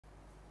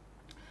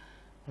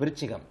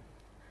விருச்சிகம்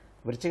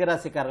விருச்சிக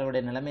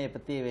ராசிக்காரர்களுடைய நிலைமையை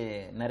பற்றி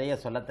நிறைய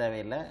சொல்ல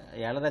தேவையில்லை.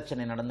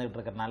 ஏழரச்சனை நடந்துகிட்டு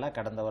இருக்கிறனால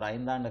கடந்த ஒரு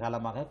 5 ஆண்டு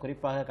காலமாக,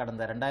 குறிப்பாக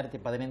கடந்த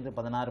 2015,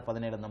 16,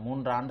 17 இந்த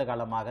 3 ஆண்டு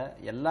காலமாக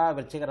எல்லா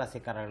விருச்சிக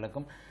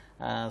ராசிக்காரர்களுக்கும்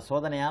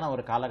சோதனையான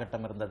ஒரு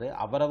காலகட்டம் இருந்தது.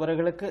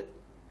 அவரவர்களுக்கு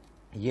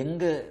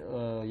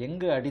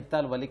எங்கு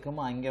அடித்தால்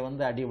வலிக்குமோ அங்கே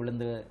வந்து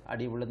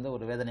அடி விழுந்து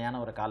ஒரு வேதனையான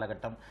ஒரு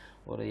காலகட்டம்.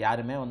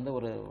 யாருமே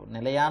ஒரு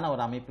நிலையான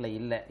ஒரு அமைப்பில்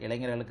இல்லை.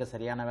 இளைஞர்களுக்கு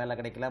சரியான வேலை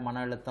கிடைக்கல,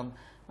 மன அழுத்தம்.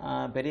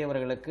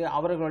 பெரியவர்களுக்கு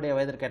அவர்களுடைய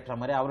வயதிற்கேற்ற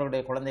மாதிரி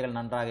அவர்களுடைய குழந்தைகள்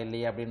நன்றாக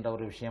இல்லையே அப்படின்ற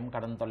ஒரு விஷயம்,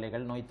 கடன்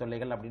தொல்லைகள், நோய்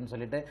தொல்லைகள் அப்படின்னு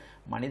சொல்லிட்டு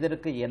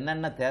மனிதருக்கு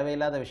என்னென்ன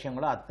தேவையில்லாத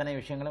விஷயங்களோ அத்தனை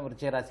விஷயங்களும்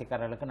விருச்சிக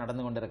ராசிக்காரர்களுக்கு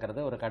நடந்து கொண்டிருக்கிறது.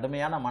 ஒரு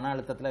கடுமையான மன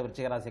அழுத்தத்தில்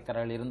விருச்சிக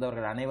ராசிக்காரர்கள்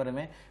இருந்தவர்கள்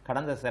அனைவருமே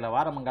கடந்த சில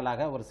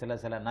வாரங்களாக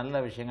சில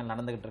நல்ல விஷயங்கள்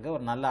நடந்துகிட்டு இருக்கு.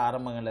 ஒரு நல்ல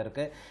ஆரம்பங்கள்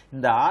இருக்கு.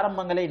 இந்த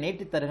ஆரம்பங்களை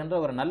நீட்டி தருகின்ற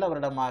ஒரு நல்ல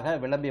வருடமாக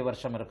விளம்பிய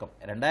வருஷம் இருக்கும்.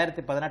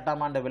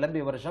 2018ஆம் ஆண்டு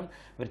விளம்பிய வருஷம்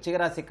விருச்சிக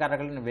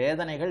ராசிக்காரர்களின்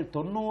வேதனைகள்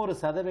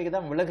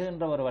 90%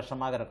 விலகுகின்ற ஒரு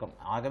வருஷமாக இருக்கும்.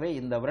 ஆகவே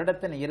இந்த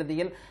வருடத்தின்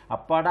இறுதியில்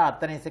அப்பாடா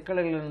அத்தனை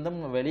சிக்கல்களிலிருந்தும்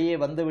வெளியே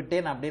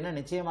வந்துவிட்டேன் அப்படின்னு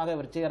நிச்சயமாக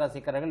விருச்சிக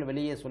ராசிக்காரர்கள்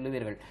வெளியே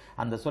சொல்லுவீர்கள்.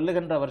 அந்த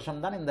சொல்லுகின்ற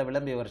வருஷம் தான் இந்த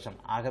விளம்பிய வருஷம்.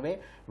 ஆகவே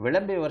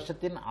விளம்பிய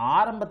வருஷத்தின்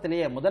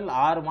ஆரம்பத்திலேயே முதல்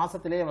 6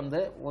 மாசத்திலேயே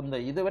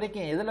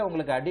இதுவரைக்கும் எதுல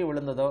உங்களுக்கு அடி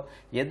விழுந்ததோ,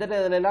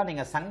 எதிரெல்லாம்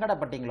நீங்க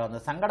சங்கடப்பட்டீங்களோ,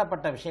 அந்த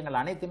சங்கடப்பட்ட விஷயங்கள்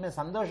அனைத்துமே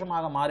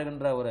சந்தோஷமாக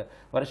மாறுகின்ற ஒரு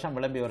வருஷம்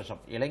விளம்பிய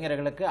வருஷம்.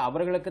 இளைஞர்களுக்கு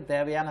அவர்களுக்கு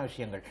தேவையான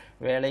விஷயங்கள்,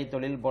 வேலை,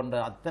 தொழில்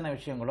போன்ற அத்தனை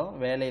விஷயங்களும்,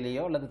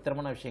 வேலையிலேயோ அல்லது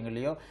திருமண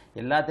விஷயங்களையோ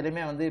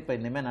எல்லாத்திலுமே இப்ப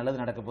இனிமேல்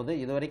நல்லது நடக்க போகுது.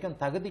 இதுவரைக்கும்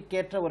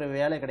தகுதிக்கேற்ற ஒரு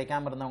வேலை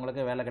கிடைக்காம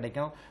இருந்தவங்களுக்கு வேலை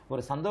கிடைக்கும்.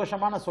 ஒரு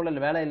சந்தோஷமான சூழல்,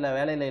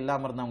 வேலையில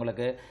இல்லாம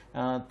இருந்தவங்களுக்கு,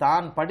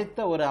 தான்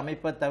படித்த ஒரு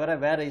அமைப்பை தவிர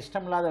வேற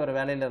இஷ்டமில்லாத ஒரு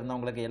வேலையில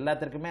இருந்தவங்களுக்கு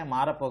எல்லாத்திற்குமே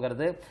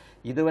மாறப்போகிறது.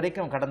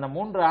 இதுவரைக்கும் கடந்த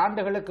 3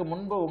 ஆண்டுகளுக்கு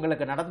முன்பு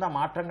உங்களுக்கு நடந்த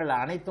மாற்றங்கள்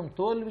அனைத்தும்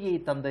தோல்வியை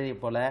தந்ததை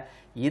போல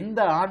இந்த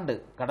ஆண்டு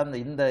கடந்த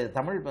இந்த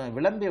தமிழ்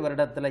விளம்பிய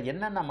வருடத்தில்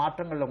என்னென்ன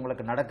மாற்றங்கள்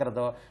உங்களுக்கு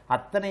நடக்கிறதோ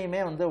அத்தனையுமே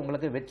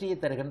உங்களுக்கு வெற்றியை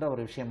தருகின்ற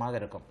ஒரு விஷயமாக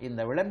இருக்கும்.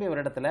 இந்த விளம்பிய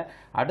வருடத்தில்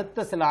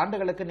அடுத்த சில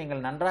ஆண்டுகளுக்கு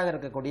நீங்கள் நன்றாக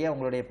இருக்கக்கூடிய,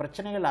 உங்களுடைய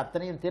பிரச்சனைகள்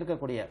அத்தனையும்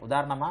தீர்க்கக்கூடிய,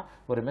 உதாரணமா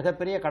ஒரு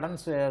மிகப்பெரிய கடன்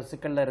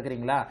சிக்கல்ல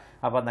இருக்கிறீங்களா,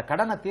 அப்ப அந்த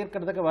கடனை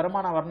தீர்க்கிறதுக்கு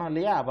வருமானம் வரணும்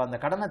இல்லையா, அப்ப அந்த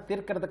கடனை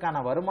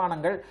தீர்க்கிறதுக்கான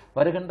வருமானங்கள்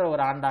வருகின்ற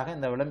ஒரு ஆண்டாக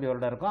இந்த விளம்பிய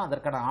வருடம் இருக்கும்.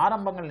 அதற்கான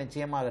ஆரம்பங்கள்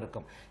நிச்சயமாக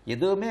இருக்கும்.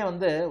 எதுவுமே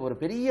ஒரு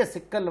பெரிய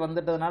சிக்கல்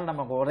வந்துட்டதுனால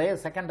நமக்கு ஒரே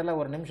செகண்ட்ல,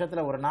 ஒரு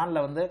நிமிஷத்துல, ஒரு நாள்ல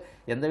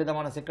எந்த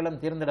விதமான சிக்கலும்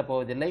தீர்ந்திட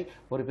போவதில்லை.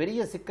 ஒரு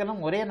பெரிய சிக்கலும்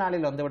ஒரே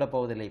நாளில் வந்துவிட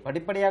போவதில்லை.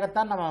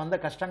 படிப்படியாகத்தான் நம்ம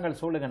கஷ்டங்கள்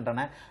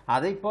சூழுகின்றன.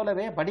 அதை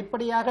போலவே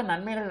படிப்படியாக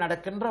நன்மைகள்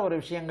நடக்கின்ற ஒரு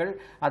விஷயங்கள்,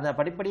 அந்த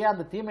படிப்படியாக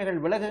அந்த தீமைகள்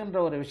விலகுகின்ற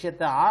ஒரு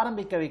விஷயத்தை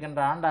ஆரம்பிக்க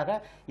வைக்கின்ற ஆண்டாக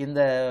இந்த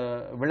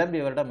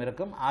விளம்பிய வருடம்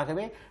இருக்கும்.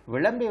 ஆகவே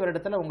விளம்பிய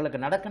வருடத்தில்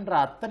உங்களுக்கு நடக்கின்ற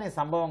அத்தனை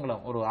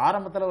சம்பவங்களும் ஒரு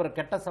ஆரம்பத்தில் ஒரு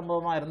கெட்ட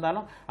சம்பவமா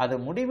இருந்தாலும் அது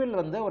முடிவில்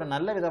ஒரு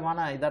நல்ல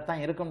விதமான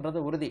இதைத்தான்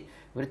இருக்கும்ன்றது உறுதி.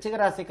 விருச்சிக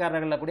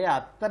ராசிக்காரர்கள் கூடிய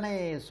அத்தனை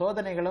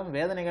சோதனைகளும்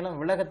வேதனைகளும்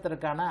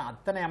விலகத்திற்கான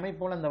அத்தனை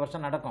அமைப்புகளும் இந்த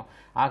வருஷம் நடக்கும்.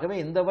 ஆகவே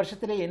இந்த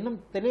வருஷத்திலேயே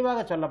இன்னும் தெளிவாக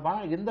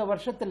சொல்லப்போனால் இந்த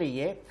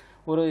வருஷத்திலேயே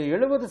ஒரு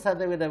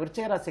 70%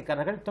 விருச்சிக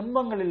ராசிக்காரர்கள்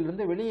துன்பங்களில்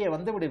இருந்து வெளியே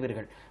வந்து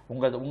விடுவீர்கள்.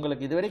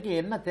 உங்களுக்கு இதுவரைக்கும்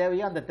என்ன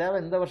தேவையோ அந்த தேவை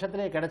இந்த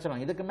வருஷத்திலேயே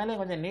கிடைச்சிடும். இதுக்கு மேலே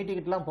கொஞ்சம்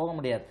நீட்டிக்கிட்டுலாம் போக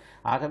முடியாது.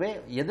 ஆகவே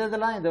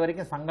எதெல்லாம் இது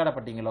வரைக்கும்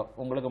சங்கடப்பட்டீங்களோ,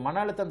 உங்களுக்கு மன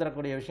அழுத்தம்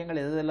தரக்கூடிய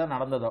விஷயங்கள் எதெல்லாம்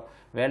நடந்ததோ,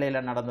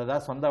 வேலையில் நடந்ததா,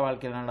 சொந்த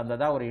வாழ்க்கையில்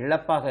நடந்ததா, ஒரு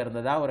இழப்பாக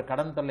இருந்ததா, ஒரு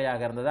கடன்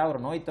தொல்லையாக இருந்ததா,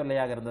 ஒரு நோய்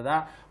தொல்லையாக இருந்ததா,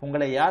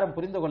 உங்களை யாரும்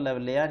புரிந்து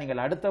கொள்ளவில்லையா,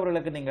 நீங்கள்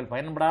அடுத்தவர்களுக்கு நீங்கள்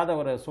பயன்படாத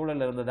ஒரு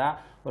சூழல் இருந்ததா,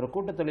 ஒரு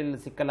கூட்டு தொழில்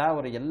சிக்கலா,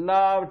 ஒரு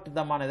எல்லா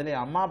விதமான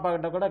இதுலையும் அம்மா அப்பா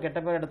கிட்ட கூட கெட்ட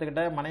பேர்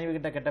எடுத்துக்கிட்ட, மனைவி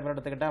கிட்ட கெட்ட பேர்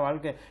எடுத்துக்கிட்ட,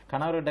 வாழ்க்கை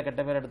கணவர்கிட்ட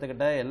கெட்ட பேர்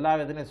எடுத்துக்கிட்ட, எல்லா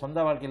விதத்திலையும்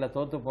சொந்த வாழ்க்கையில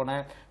தோத்து போன,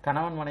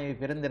 கணவன் மனைவி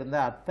பிரிந்திருந்த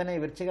அத்தனை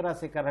விருச்சிக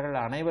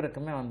ராசிக்காரர்கள்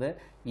அனைவருக்குமே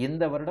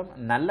இந்த வருடம்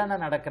நல்லெண்ண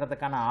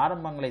நடக்கிறதுக்கான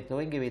ஆரம்பங்களை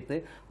துவங்கி வைத்து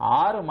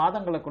 6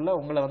 மாதங்களுக்குள்ள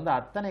உங்களை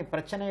அத்தனை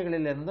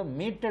பிரச்சனைகளிலிருந்து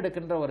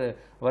மீட்டெடுக்கின்ற ஒரு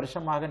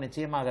வருஷமாக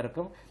நிச்சயமாக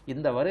இருக்கும்.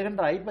 இந்த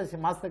வருகின்ற ஐப்பசி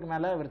மாசத்துக்கு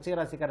மேல விருச்சிக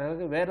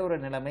ராசிக்காரர்களுக்கு வேறொரு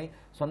நிலைமை,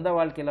 சொந்த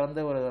வாழ்க்கையில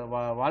ஒரு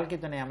வாழ்க்கை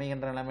துணை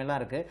அமைகின்ற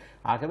நிலைமையெல்லாம் இருக்கு.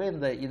 ஆகவே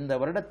இந்த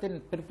வருடத்தின்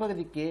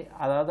பிற்பகுதிக்கு,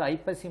 அதாவது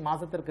ஐப்பசி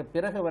மாசத்திற்கு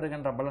பிறகு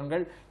வருகின்ற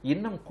பலன்கள்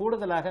இன்னும்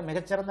கூடுதலாக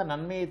மிகச்சிறந்த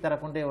நன்மையை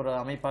தரக்கூடிய ஒரு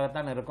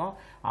அமைப்பாகத்தான் இருக்கும்.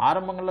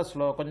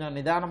 ஆரம்பங்களில் கொஞ்சம்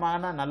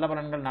நிதானமான நல்ல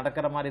பலன்கள்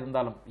நடக்கிற மாதிரி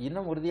இருந்தாலும்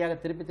இன்னும் உறுதியாக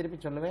திருப்பி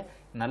சொல்லுவேன்,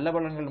 நல்ல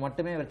பலன்கள்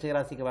மட்டுமே விருச்சிக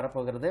ராசிக்கு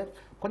வரப்போகிறது.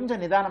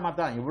 கொஞ்சம் நிதானமாக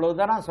தான்,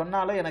 இவ்வளவுதானா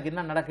சொன்னாலும் எனக்கு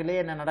என்ன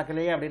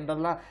நடக்கலையே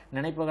அப்படின்றதெல்லாம்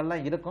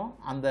நினைப்புகள்லாம் இருக்கும்.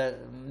 அந்த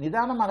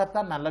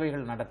நிதானமாகத்தான்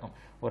நல்லவைகள் நடக்கும்.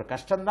 ஒரு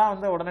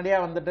கஷ்டம்தான்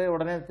உடனடியாக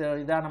உடனே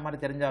இதான மாதிரி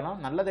தெரிஞ்சாலும்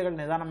நல்லதுகள்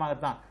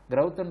நிதானமாகத்தான்,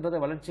 கிரௌத்ன்றது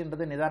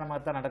வளர்ச்சின்றது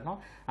நிதானமாகத்தான் நடக்கும்.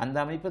 அந்த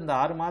அமைப்பு இந்த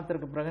 6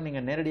 மாதத்திற்கு பிறகு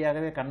நீங்க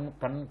நேரடியாகவே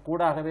கண்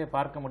கூடாகவே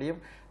பார்க்க முடியும்.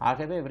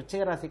 ஆகவே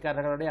விருச்சிக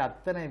ராசிக்காரர்களுடைய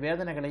அத்தனை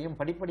வேதனைகளையும்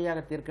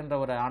படிப்படியாக தீர்க்கின்ற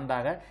ஒரு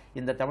ஆண்டாக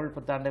இந்த தமிழ்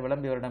புத்தாண்டு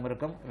விளம்பி வருடம்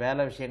இருக்கும்.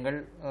 வேலை விஷயங்கள்,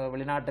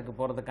 வெளிநாட்டுக்கு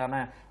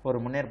போறதுக்கான ஒரு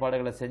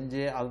முன்னேற்பாடுகளை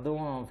செஞ்சு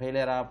அதுவும்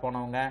ஃபெயிலியராக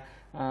போனவங்க,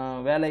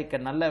 வேலைக்கு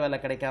நல்ல வேலை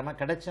கிடைக்காம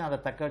கிடைச்சும் அதை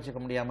தக்க வச்சுக்க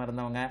முடியாமல்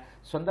இருந்தவங்க,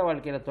 சொந்த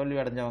வாழ்க்கையில் தோல்வி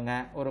அடைஞ்சவங்க,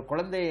 ஒரு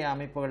குழந்தை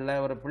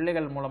அமைப்புகளில் ஒரு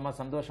பிள்ளைகள் மூலமாக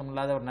சந்தோஷம்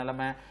இல்லாத ஒரு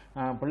நிலைமை,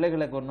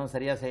 பிள்ளைகளுக்கு ஒன்றும்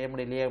சரியாக செய்ய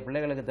முடியலையே,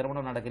 பிள்ளைகளுக்கு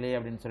திருமணம் நடக்கலையே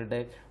அப்படின்னு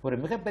சொல்லிட்டு ஒரு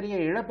மிகப்பெரிய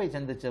இழப்பை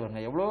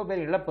சந்திச்சவங்க, எவ்வளோ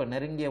பேர் இழப்பு,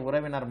 நெருங்கிய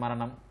உறவினர்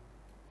மரணம்,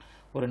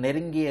 ஒரு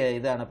நெருங்கிய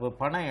இது அனுப்பு,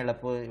 பண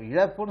இழப்பு.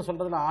 இழப்புன்னு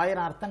சொல்றதுல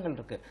 1000 அர்த்தங்கள்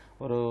இருக்கு.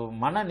 ஒரு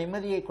மன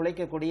நிம்மதியை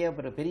குலைக்கக்கூடிய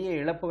ஒரு பெரிய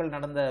இழப்புகள்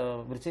நடந்த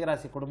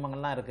விருச்சிகராசி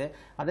குடும்பங்கள்லாம் இருக்கு.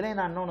 அதிலே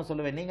நான் இன்னொன்று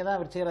சொல்லுவேன், நீங்க தான்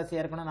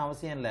விருச்சிகராசியா இருக்கணும்னு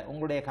அவசியம் இல்லை.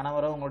 உங்களுடைய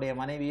கணவரோ, உங்களுடைய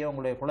மனைவியோ,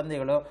 உங்களுடைய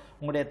குழந்தைகளோ,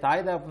 உங்களுடைய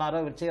தாய்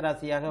தகப்பனாரோ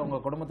விருச்சிகராசியாக உங்க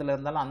குடும்பத்தில்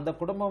இருந்தாலும் அந்த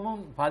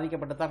குடும்பமும்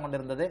பாதிக்கப்பட்டு தான்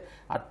கொண்டிருந்தது.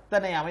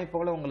 அத்தனை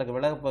அமைப்புகளும் உங்களுக்கு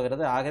விலகப்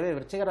போகிறது. ஆகவே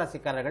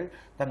விருச்சிகராசிக்காரர்கள்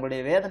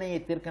தங்களுடைய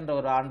வேதனையை தீர்க்கின்ற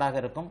ஒரு ஆண்டாக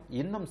இருக்கும்.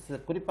 இன்னும்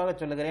குறிப்பாக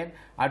சொல்லுகிறேன்,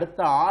 அடுத்த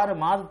 6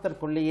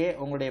 மாதத்திற்குள்ளேயே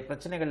உங்களுடைய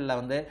பிரச்சனைகளில்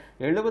வந்து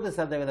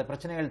 70%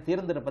 பிரச்சனைகள்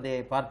தீர்ந்திருப்பதை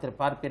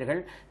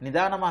பார்ப்பீர்கள்.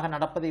 நிதானமாக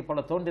நடப்பதை போல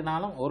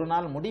தோன்றினாலும் ஒரு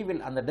நாள்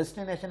முடிவில் அந்த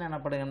டெஸ்டினேஷன்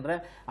எனப்படுகின்ற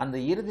அந்த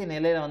இறுதி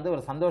நிலையில வந்து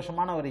ஒரு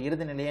சந்தோஷமான ஒரு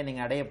இறுதி நிலையை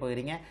நீங்க அடைய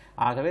போகிறீங்க.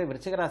 ஆகவே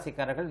விருச்சிக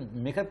ராசிக்காரர்கள்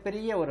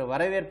மிகப்பெரிய ஒரு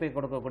வரவேற்பை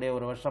கொடுக்கக்கூடிய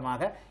ஒரு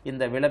வருஷமாக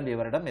இந்த விளம்பி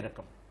வருடம்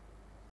இருக்கும்.